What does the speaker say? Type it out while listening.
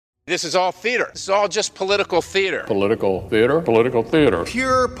This is all theater. This is all just political theater. Political theater. Political theater.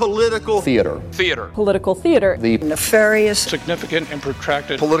 Pure political theater. Theater. Political theater. The nefarious, significant and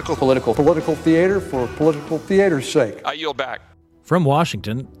protracted political theater for political theater's sake. I yield back. From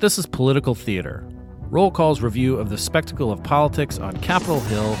Washington, this is Political Theater, Roll Call's review of the spectacle of politics on Capitol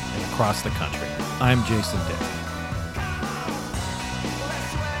Hill and across the country. I'm Jason Dick.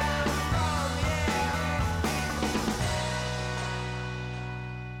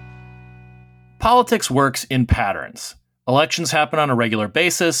 Politics works in patterns. Elections happen on a regular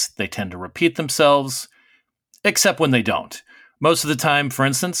basis. They tend to repeat themselves, except when they don't. Most of the time, for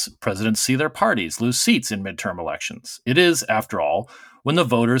instance, presidents see their parties lose seats in midterm elections. It is, after all, when the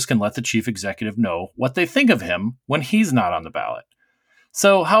voters can let the chief executive know what they think of him when he's not on the ballot.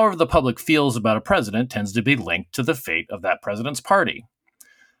 So, however the public feels about a president tends to be linked to the fate of that president's party.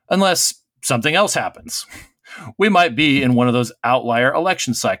 Unless something else happens. We might be in one of those outlier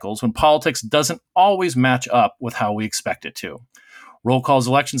election cycles when politics doesn't always match up with how we expect it to. Roll Call's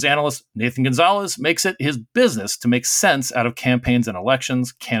elections analyst Nathan Gonzalez makes it his business to make sense out of campaigns and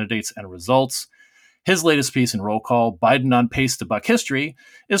elections, candidates and results. His latest piece in Roll Call, Biden on Pace to Buck History,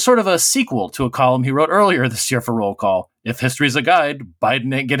 is sort of a sequel to a column he wrote earlier this year for Roll Call. If history's a guide,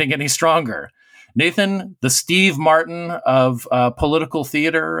 Biden ain't getting any stronger. Nathan, the Steve Martin of political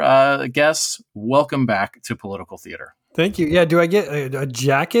theater guests, welcome back to Political Theater. Thank you. Yeah, do I get a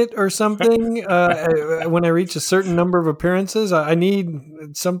jacket or something when I reach a certain number of appearances? I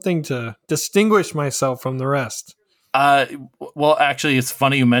need something to distinguish myself from the rest. Well, actually, it's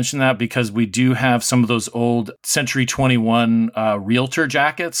funny you mentioned that because we do have some of those old Century 21 realtor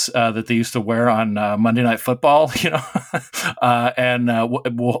jackets that they used to wear on Monday Night Football, and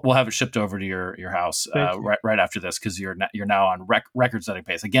we'll have it shipped over to your house right after this because you're now on record-setting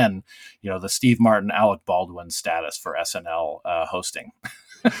pace again. The Steve Martin, Alec Baldwin status for SNL hosting.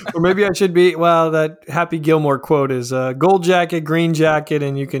 Or maybe I should be. Well, that Happy Gilmore quote is gold jacket, green jacket,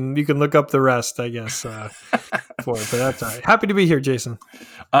 and you can look up the rest, I guess. For it, but that's all right. Happy to be here, Jason.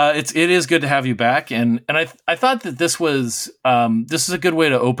 It is good to have you back, and I thought that this is a good way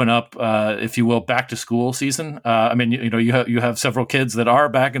to open up, if you will, back to school season. You have several kids that are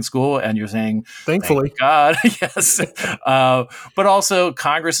back in school, and you're saying, thankfully, thank God, yes. But also,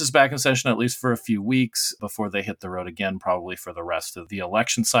 Congress is back in session at least for a few weeks before they hit the road again, probably for the rest of the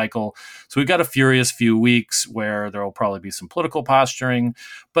election cycle. So we've got a furious few weeks where there will probably be some political posturing,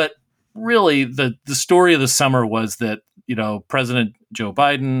 but really the story of the summer was that President Joe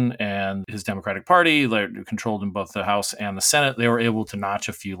Biden and his Democratic Party, controlled in both the House and the Senate, they were able to notch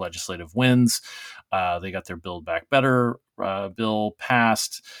a few legislative wins. They got their Build Back Better bill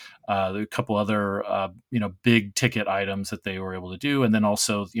passed. There are a couple other big ticket items that they were able to do, and then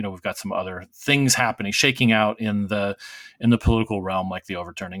also we've got some other things happening, shaking out in the political realm, like the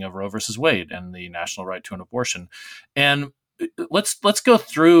overturning of Roe versus Wade and the national right to an abortion. And let's go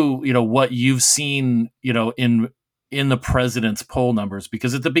through what you've seen in the president's poll numbers,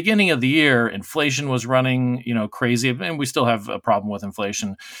 because at the beginning of the year, inflation was running crazy, and we still have a problem with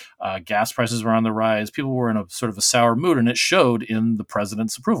inflation. Gas prices were on the rise. People were in a sort of a sour mood, and it showed in the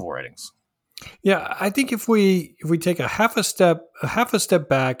president's approval ratings. Yeah, I think if we take a half a step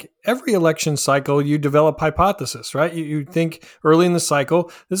back, every election cycle you develop hypothesis, right? You think early in the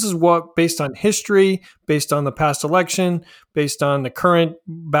cycle, this is what, based on history, based on the past election, based on the current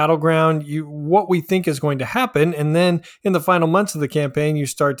battleground, what we think is going to happen. And then in the final months of the campaign, you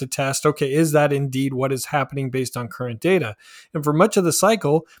start to test, okay, is that indeed what is happening based on current data? And for much of the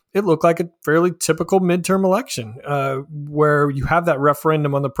cycle, it looked like a fairly typical midterm election where you have that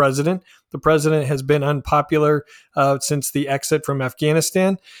referendum on the president. The president has been unpopular since the exit from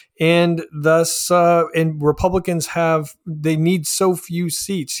Afghanistan. And thus, and Republicans they need so few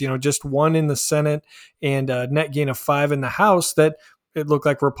seats, just one in the Senate and a net gain of 5 in the House, that it looked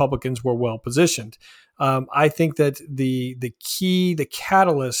like Republicans were well positioned. I think that the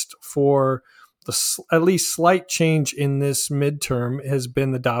catalyst for the at least slight change in this midterm has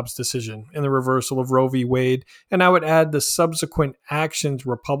been the Dobbs decision and the reversal of Roe v. Wade. And I would add the subsequent actions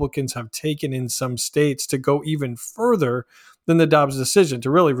Republicans have taken in some states to go even further than the Dobbs decision,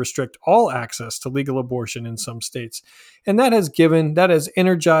 to really restrict all access to legal abortion in some states. And that has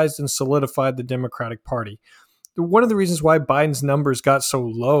energized and solidified the Democratic Party. One of the reasons why Biden's numbers got so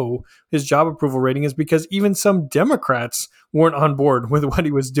low, his job approval rating, is because even some Democrats weren't on board with what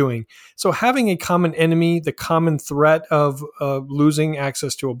he was doing. So having a common enemy, the common threat of losing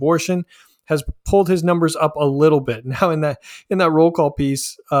access to abortion, has pulled his numbers up a little bit. Now in that roll call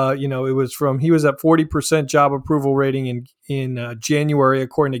piece, he was at 40% job approval rating in January,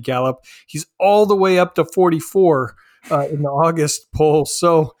 according to Gallup. He's all the way up to 44 in the August poll.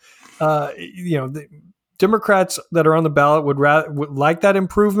 So The Democrats that are on the ballot would like that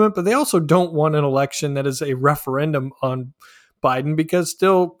improvement, but they also don't want an election that is a referendum on Biden, because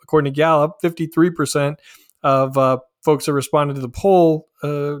still, according to Gallup, 53% of folks that responded to the poll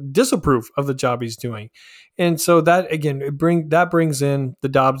disapprove of the job he's doing. And so that, again, that brings in the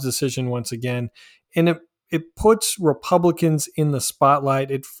Dobbs decision once again. And it puts Republicans in the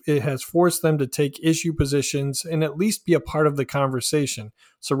spotlight. It has forced them to take issue positions and at least be a part of the conversation.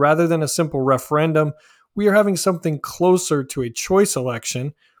 So rather than a simple referendum, we are having something closer to a choice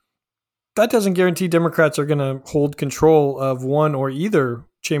election. That doesn't guarantee Democrats are going to hold control of one or either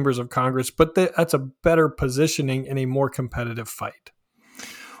chambers of Congress, but that's a better positioning in a more competitive fight.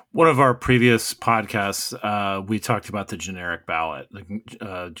 One of our previous podcasts, we talked about the generic ballot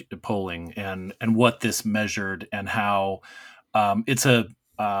polling and what this measured, and how it's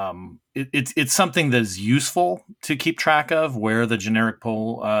something that is useful to keep track of where the generic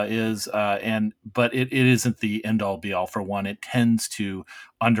poll is, but it isn't the end all be all. For one, it tends to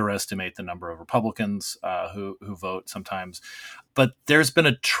underestimate the number of Republicans who vote sometimes. But there's been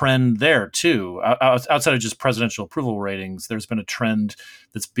a trend there too, outside of just presidential approval ratings. There's been a trend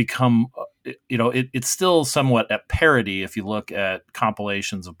that's become, it's still somewhat at parity if you look at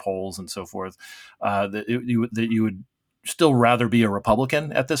compilations of polls and so forth, that you would still rather be a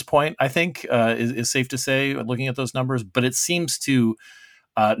Republican at this point, I think, is safe to say, looking at those numbers. But it seems to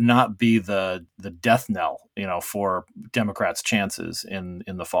not be the death knell, for Democrats' chances in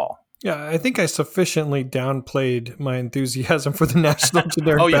the fall. Yeah, I think I sufficiently downplayed my enthusiasm for the national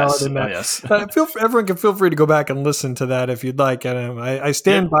generic ballot. Yes. Everyone can feel free to go back and listen to that if you'd like. And I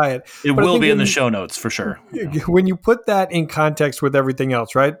stand by it. It will be in the show notes for sure. When you put that in context with everything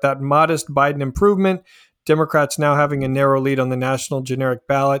else, right? That modest Biden improvement, Democrats now having a narrow lead on the national generic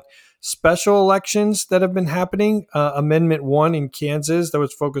ballot, special elections that have been happening, Amendment 1 in Kansas that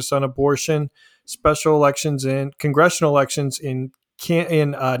was focused on abortion, special elections and congressional elections in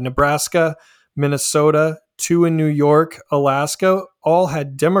Nebraska, Minnesota, 2 in New York, Alaska, all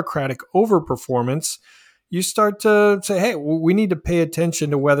had Democratic overperformance. You start to say, hey, we need to pay attention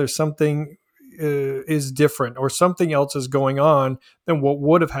to whether something is different or something else is going on than what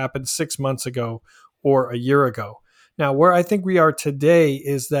would have happened 6 months ago or a year ago. Now, where I think we are today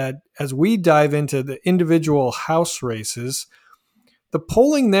is that as we dive into the individual House races, the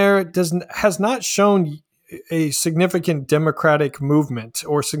polling there has not shown a significant Democratic movement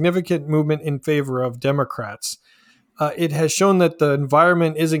or significant movement in favor of Democrats. It has shown that the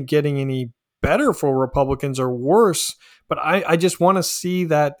environment isn't getting any better for Republicans or worse, but I just want to see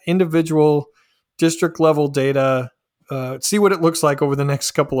that individual district level data, see what it looks like over the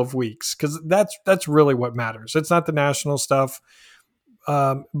next couple of weeks, because that's really what matters. It's not the national stuff,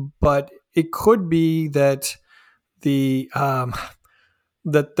 but it could be that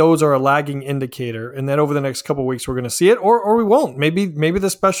that those are a lagging indicator, and that over the next couple of weeks we're going to see it, or we won't. Maybe the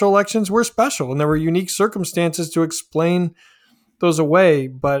special elections were special, and there were unique circumstances to explain those away.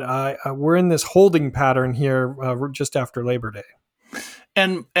 But we're in this holding pattern here just after Labor Day.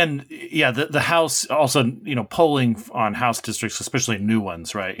 And yeah, the House also, polling on House districts, especially new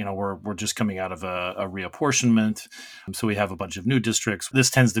ones, right? We're just coming out of a reapportionment, so we have a bunch of new districts.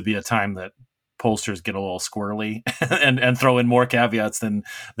 This tends to be a time that pollsters get a little squirrely and throw in more caveats than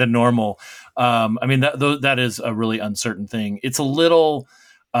normal. That is a really uncertain thing. It's a little,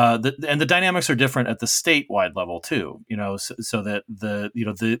 and the dynamics are different at the statewide level too. So that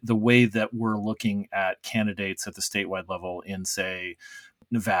the way that we're looking at candidates at the statewide level in, say,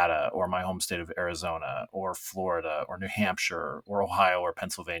 Nevada or my home state of Arizona or Florida or New Hampshire or Ohio or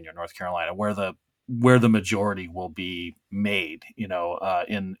Pennsylvania or North Carolina, where the majority will be made,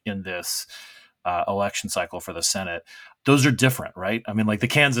 in this election cycle for the Senate, those are different, right? I mean, like the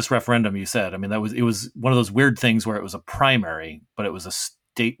Kansas referendum, you said, it was one of those weird things where it was a primary, but it was a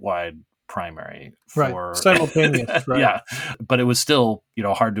statewide primary right, simultaneous, right? Yeah, but it was still,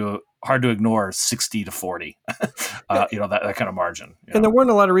 hard to ignore 60 to 40, that kind of margin. And there weren't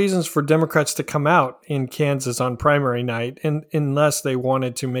a lot of reasons for Democrats to come out in Kansas on primary night, unless they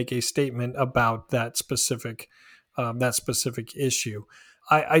wanted to make a statement about that specific issue.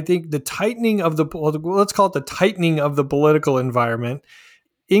 I think the tightening of let's call it the tightening of the political environment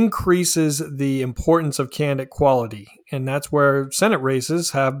increases the importance of candidate quality. And that's where Senate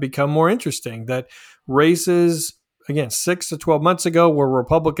races have become more interesting. That races, again, 6 to 12 months ago, where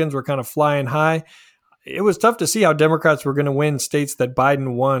Republicans were kind of flying high, it was tough to see how Democrats were going to win states that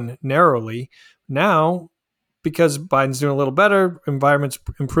Biden won narrowly. Now, because Biden's doing a little better, environment's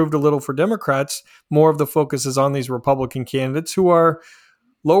improved a little for Democrats, more of the focus is on these Republican candidates who are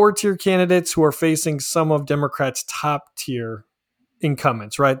lower tier candidates who are facing some of Democrats' top tier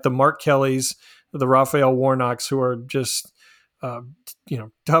incumbents, right? The Mark Kellys, the Raphael Warnocks, who are just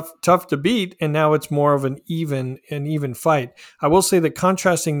tough to beat, and now it's more of an even fight. I will say that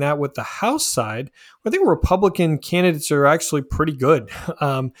contrasting that with the House side, I think Republican candidates are actually pretty good.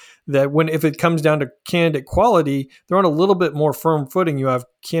 That if it comes down to candidate quality, they're on a little bit more firm footing. You have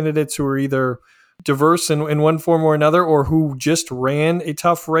candidates who are either diverse in one form or another, or who just ran a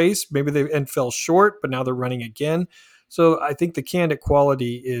tough race, maybe and fell short, but now they're running again. So I think the candidate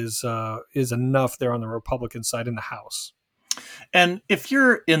quality is enough there on the Republican side in the House. And if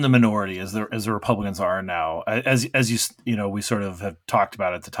you're in the minority, as the Republicans are now, as we sort of have talked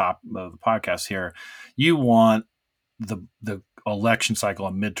about at the top of the podcast here, you want the election cycle,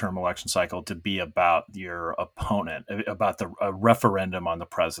 a midterm election cycle, to be about your opponent, about a referendum on the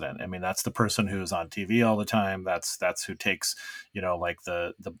president. I mean, that's the person who's on TV all the time. That's who takes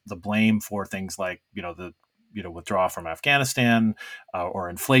the blame for things like the withdraw from Afghanistan or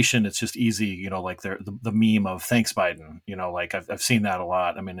inflation. It's just easy, like the meme of thanks Biden, like I've seen that a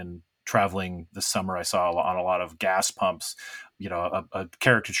lot. I mean, in traveling this summer, I saw on a lot of gas pumps, a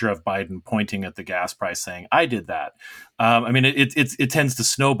caricature of Biden pointing at the gas price saying, I did that. I mean, it tends to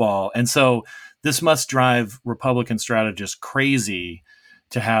snowball. And so this must drive Republican strategists crazy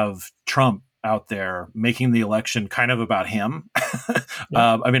to have Trump out there making the election kind of about him.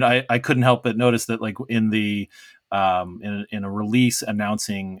 Yeah. I mean, I couldn't help but notice that, like in the in a release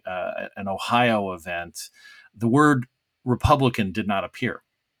announcing an Ohio event, the word Republican did not appear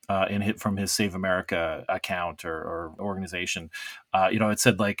from his Save America account or organization. It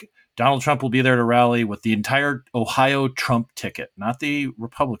said like Donald Trump will be there to rally with the entire Ohio Trump ticket, not the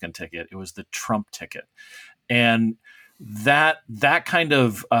Republican ticket. It was the Trump ticket, and that kind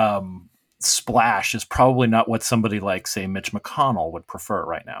of splash is probably not what somebody like, say, Mitch McConnell would prefer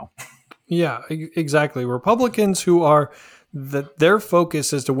right now. Yeah, exactly. Republicans who are their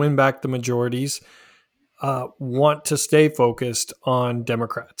focus is to win back the majorities want to stay focused on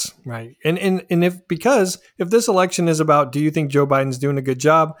Democrats, right? And if this election is about, do you think Joe Biden's doing a good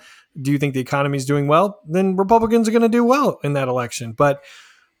job? Do you think the economy is doing well? Then Republicans are going to do well in that election. But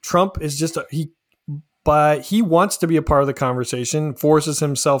Trump is just but he wants to be a part of the conversation, forces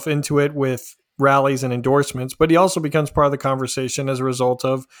himself into it with rallies and endorsements, but he also becomes part of the conversation as a result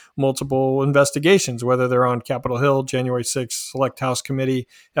of multiple investigations, whether they're on Capitol Hill, January 6th, Select House Committee,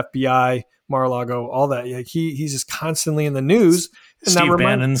 FBI, Mar-a-Lago, all that. He's just constantly in the news. And Steve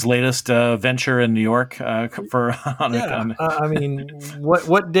Bannon's latest venture in New York I mean,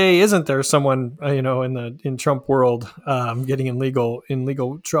 what day isn't there someone in Trump world getting in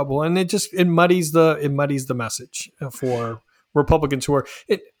legal trouble, and it muddies the message for Republicans who are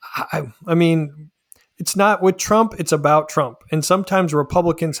I mean, it's not with Trump, it's about Trump, and sometimes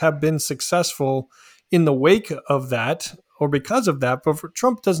Republicans have been successful in the wake of that or because of that, but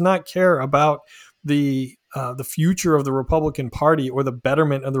Trump does not care about the future of the Republican Party or the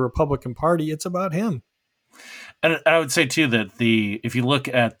betterment of the Republican Party. It's about him. And I would say too that if you look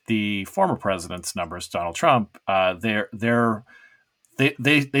at the former president's numbers, Donald Trump, they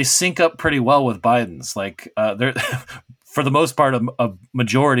sync up pretty well with Biden's. Like they're for the most part a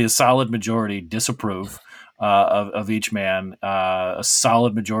solid majority disapprove of each man. A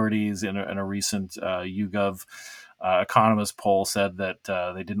solid majorities in a recent YouGov Economist poll said that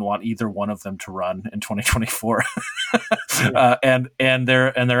they didn't want either one of them to run in 2024, and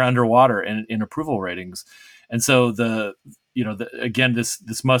they're underwater in approval ratings, and so again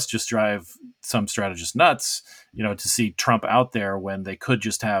this must just drive some strategists nuts, to see Trump out there when they could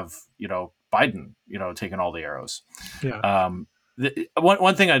just have Biden taking all the arrows. Yeah.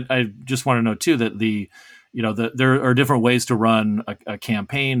 One thing I just want to know too, that there are different ways to run a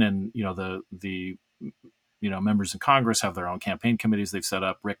campaign, and the members in Congress have their own campaign committees they've set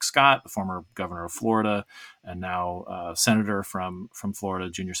up. Rick Scott, the former governor of Florida and now senator from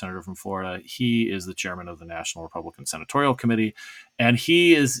Florida, junior senator from Florida, he is the chairman of the National Republican Senatorial Committee, and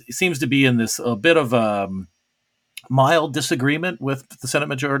he seems to be in this a bit of a mild disagreement with the Senate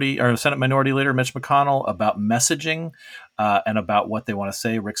Minority Leader Mitch McConnell about messaging and about what they want to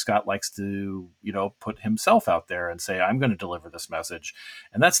say. Rick Scott likes to, put himself out there and say, I'm going to deliver this message.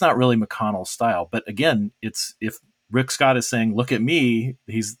 And that's not really McConnell's style. But again, if Rick Scott is saying, look at me,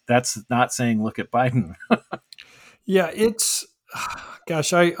 that's not saying, look at Biden. Yeah, it's,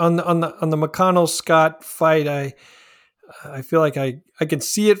 gosh, on the McConnell-Scott fight, I feel like I can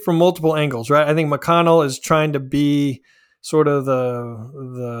see it from multiple angles, right? I think McConnell is trying to be sort of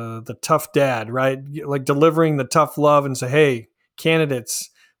the tough dad, right? Like delivering the tough love and say, hey, candidates,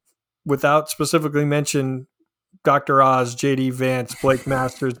 without specifically mention Dr. Oz, J.D. Vance, Blake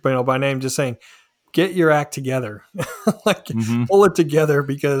Masters, by name, just saying, get your act together, like Mm-hmm. pull it together,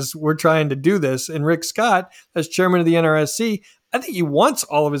 because we're trying to do this. And Rick Scott, as chairman of the NRSC, I think he wants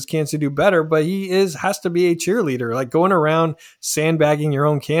all of his candidates to do better, but he has to be a cheerleader. Like going around sandbagging your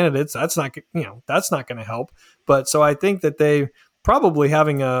own candidates, that's not going to help. But so I think that they probably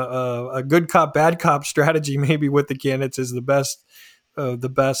having a good cop, bad cop strategy maybe with the candidates is the best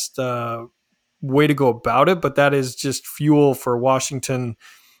way to go about it. But that is just fuel for Washington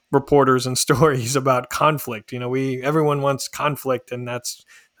reporters and stories about conflict. Everyone wants conflict, and that's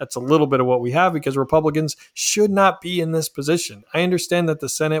a little bit of what we have, because Republicans should not be in this position. I understand that the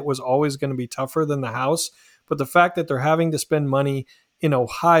Senate was always going to be tougher than the House, but the fact that they're having to spend money in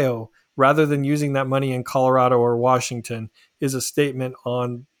Ohio rather than using that money in Colorado or Washington is a statement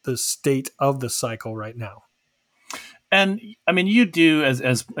on the state of the cycle right now. And I mean, you do as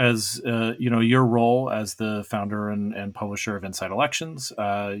your role as the founder and publisher of Inside Elections,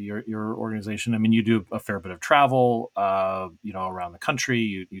 your organization. I mean, you do a fair bit of travel, around the country.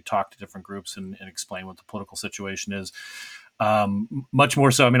 You talk to different groups and explain what the political situation is. Much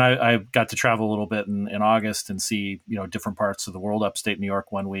more so. I mean, I got to travel a little bit in August and see different parts of the world. Upstate New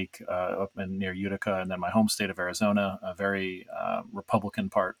York one week, up in near Utica, and then my home state of Arizona, a very Republican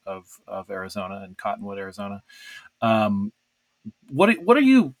part of Arizona, in Cottonwood, Arizona.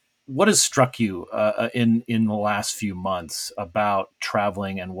 What has struck you in the last few months about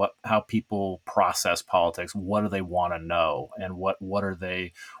traveling and how people process politics? What do they want to know, and what are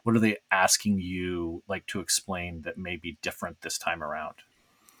they asking you to explain that may be different this time around?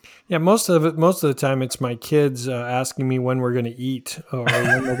 Yeah, most of the time, it's my kids asking me when we're going to eat or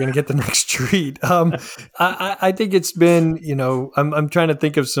when we're going to get the next treat. I think it's been, I'm trying to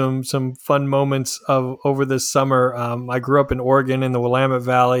think of some fun moments over this summer. I grew up in Oregon in the Willamette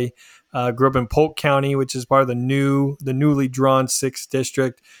Valley. Grew up in Polk County, which is part of the newly drawn 6th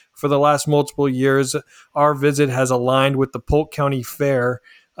district. For the last multiple years, our visit has aligned with the Polk County Fair,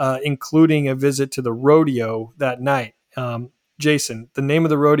 including a visit to the rodeo that night. Jason, the name of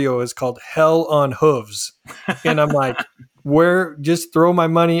the rodeo is called Hell on Hooves. And I'm like, just throw my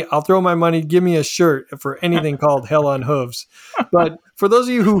money. I'll throw my money. Give me a shirt for anything called Hell on Hooves. But for those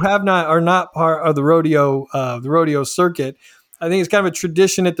of you who are not part of the rodeo circuit, I think it's kind of a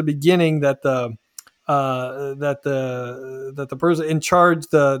tradition at the beginning that the person in charge,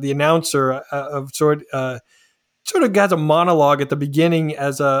 the announcer of sort of has a monologue at the beginning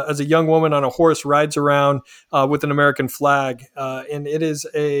as a young woman on a horse rides around with an American flag, and it is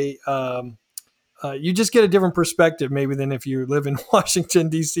you just get a different perspective maybe than if you live in Washington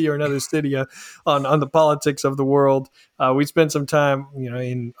D.C. or another city on the politics of the world. We spent some time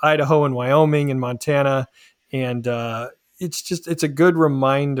in Idaho and Wyoming and Montana, and it's a good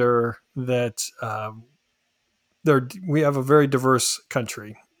reminder that we have a very diverse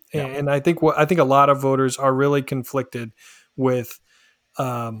country. Yeah. And I think a lot of voters are really conflicted with,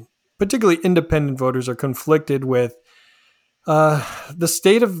 particularly independent voters are conflicted with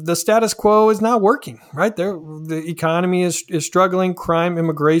the status quo is not working, right? The economy is struggling, crime,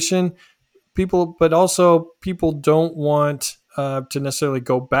 immigration, but also people don't want to necessarily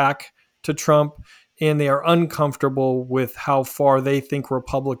go back to Trump, and they are uncomfortable with how far they think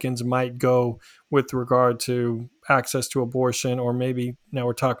Republicans might go with regard to access to abortion, or maybe now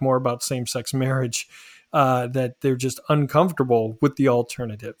we're talking more about same-sex marriage, that they're just uncomfortable with the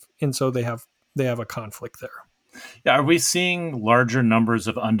alternative. And so they have a conflict there. Yeah, are we seeing larger numbers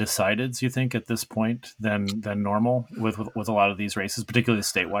of undecideds, you think, at this point than normal with a lot of these races, particularly the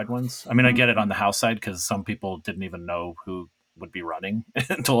statewide ones? I mean, I get it on the House side because some people didn't even know who would be running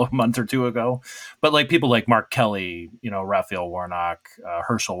until a month or two ago. But people like Mark Kelly, Raphael Warnock,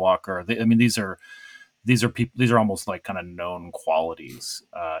 Herschel Walker, these are people. These are almost kind of known qualities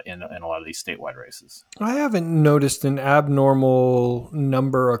in a lot of these statewide races. I haven't noticed an abnormal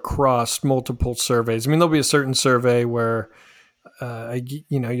number across multiple surveys. I mean, there'll be a certain survey where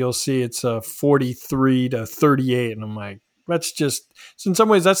you'll see it's 43 to 38, and I'm like, that's just. So in some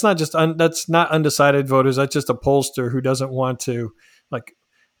ways, that's not just that's not undecided voters. That's just a pollster who doesn't want to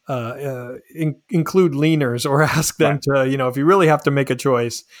include leaners or ask them to, if you really have to make a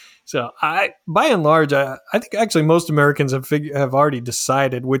choice. So by and large, I think actually most Americans have already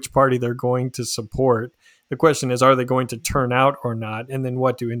decided which party they're going to support. The question is, are they going to turn out or not? And then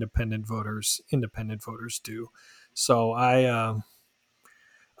what do independent voters do? So I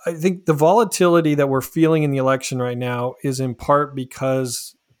think the volatility that we're feeling in the election right now is in part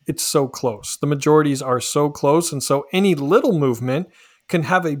because it's so close. The majorities are so close. And so any little movement can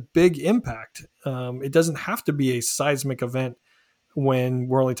have a big impact. It doesn't have to be a seismic event when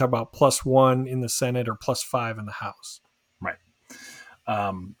we're only talking about +1 in the Senate or +5 in the House. Right.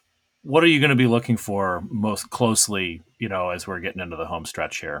 What are you going to be looking for most closely, as we're getting into the home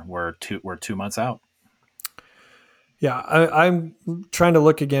stretch here? We're 2 months out. Yeah, I'm trying to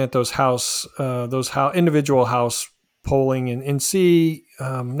look again at those individual house polling and see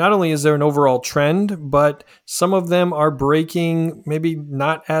not only is there an overall trend, but some of them are breaking maybe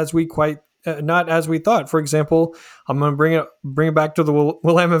not as we thought. For example, I'm going to bring it back to the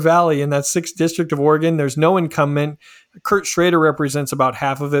Willamette Valley in that 6th district of Oregon. There's no incumbent. Kurt Schrader represents about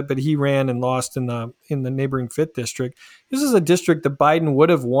half of it, but he ran and lost in the neighboring 5th district. This is a district that Biden would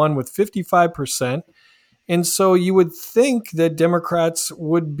have won with 55%. And so you would think that Democrats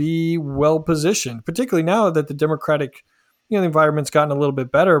would be well positioned, particularly now that the Democratic, the environment's gotten a little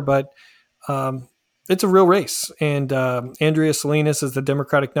bit better, but it's a real race. And Andrea Salinas is the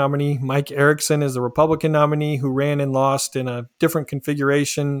Democratic nominee. Mike Erickson is the Republican nominee who ran and lost in a different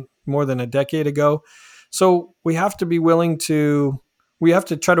configuration more than a decade ago. So we have to be we have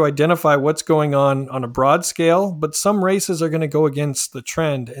to try to identify what's going on a broad scale, but some races are going to go against the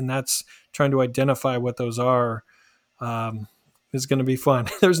trend, and that's trying to identify what those are is going to be fun.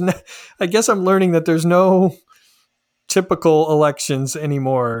 I guess I'm learning that there's no typical elections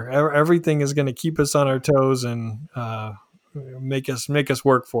anymore. Everything is going to keep us on our toes and make us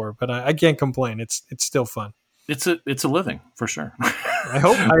work for it. But I can't complain. It's still fun. It's a living for sure. I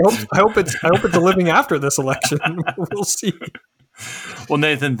hope it's a living after this election. We'll see. Well,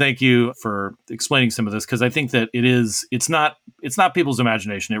 Nathan, thank you for explaining some of this, because I think that it's not people's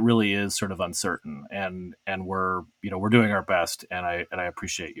imagination. It really is sort of uncertain, and we're doing our best, and I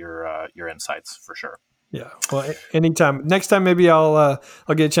appreciate your insights for sure. Yeah. Well, anytime. Next time, maybe I'll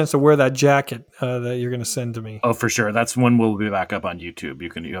get a chance to wear that jacket that you're going to send to me. Oh, for sure. That's when we'll be back up on YouTube.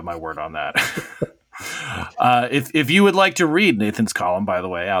 You have my word on that. If you would like to read Nathan's column, by the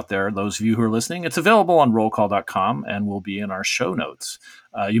way, out there, those of you who are listening, it's available on rollcall.com and will be in our show notes.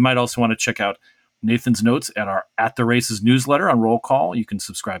 You might also want to check out Nathan's notes at our At the Races newsletter on Roll Call. You can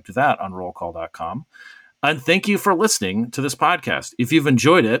subscribe to that on rollcall.com. And thank you for listening to this podcast. If you've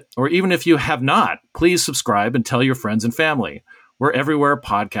enjoyed it, or even if you have not, please subscribe and tell your friends and family. We're everywhere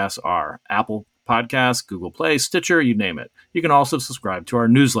podcasts are. Apple Podcasts, Google Play, Stitcher, you name it. You can also subscribe to our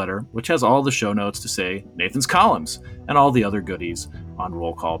newsletter, which has all the show notes to say Nathan's columns and all the other goodies on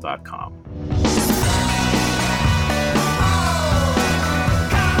rollcall.com.